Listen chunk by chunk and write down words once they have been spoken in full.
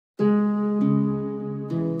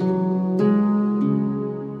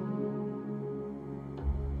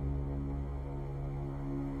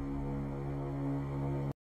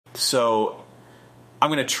So I'm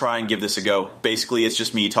going to try and give this a go. Basically, it's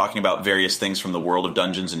just me talking about various things from the world of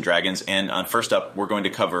Dungeons & Dragons. And first up, we're going to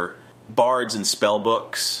cover bards and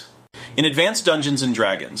spellbooks. In Advanced Dungeons &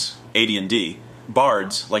 Dragons, AD&D,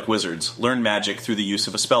 bards, like wizards, learn magic through the use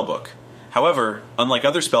of a spellbook. However, unlike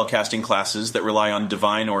other spellcasting classes that rely on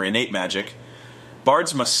divine or innate magic,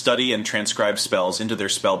 bards must study and transcribe spells into their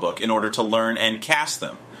spellbook in order to learn and cast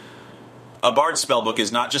them. A bard's spellbook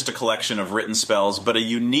is not just a collection of written spells, but a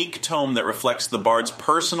unique tome that reflects the bard's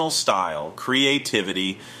personal style,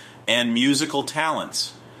 creativity, and musical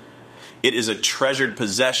talents. It is a treasured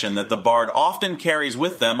possession that the bard often carries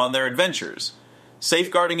with them on their adventures,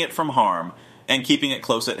 safeguarding it from harm and keeping it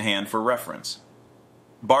close at hand for reference.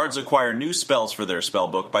 Bards acquire new spells for their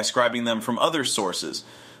spellbook by scribing them from other sources,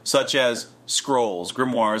 such as scrolls,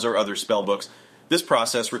 grimoires, or other spellbooks. This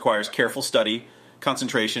process requires careful study,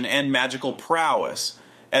 concentration, and magical prowess,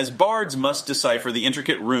 as bards must decipher the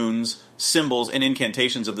intricate runes, symbols, and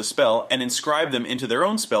incantations of the spell and inscribe them into their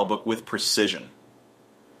own spellbook with precision.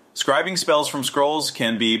 Scribing spells from scrolls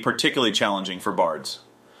can be particularly challenging for bards.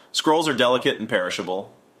 Scrolls are delicate and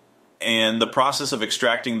perishable, and the process of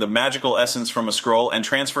extracting the magical essence from a scroll and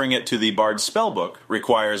transferring it to the bard's spellbook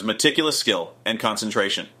requires meticulous skill and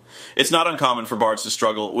concentration. It's not uncommon for bards to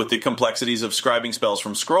struggle with the complexities of scribing spells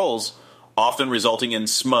from scrolls, often resulting in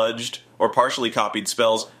smudged or partially copied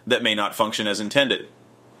spells that may not function as intended.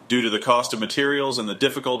 Due to the cost of materials and the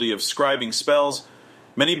difficulty of scribing spells,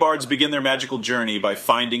 many bards begin their magical journey by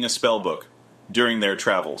finding a spellbook during their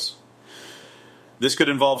travels. This could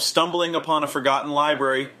involve stumbling upon a forgotten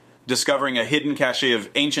library, discovering a hidden cache of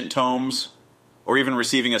ancient tomes, or even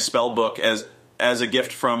receiving a spellbook as a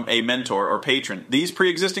gift from a mentor or patron. These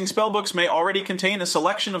pre-existing spellbooks may already contain a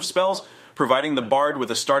selection of spells, providing the bard with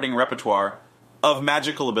a starting repertoire of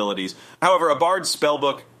magical abilities. However, a bard's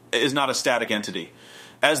spellbook is not a static entity.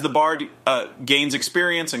 As the bard gains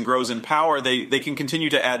experience and grows in power, they can continue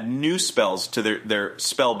to add new spells to their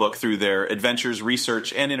spellbook through their adventures,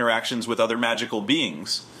 research, and interactions with other magical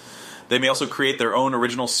beings. They may also create their own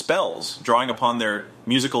original spells, drawing upon their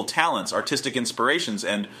musical talents, artistic inspirations,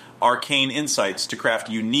 and arcane insights to craft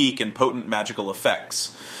unique and potent magical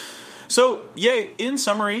effects. So, in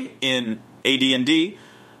summary, in AD&D,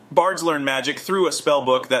 bards learn magic through a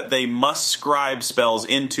spellbook that they must scribe spells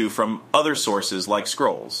into from other sources like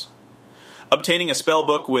scrolls. Obtaining a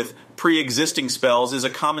spellbook with pre-existing spells is a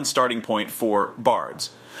common starting point for bards,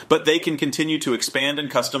 but they can continue to expand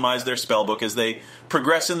and customize their spellbook as they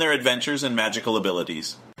progress in their adventures and magical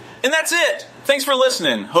abilities. And that's it! Thanks for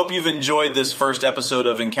listening. Hope you've enjoyed this first episode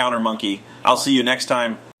of Encounter Monkey. I'll see you next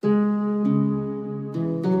time.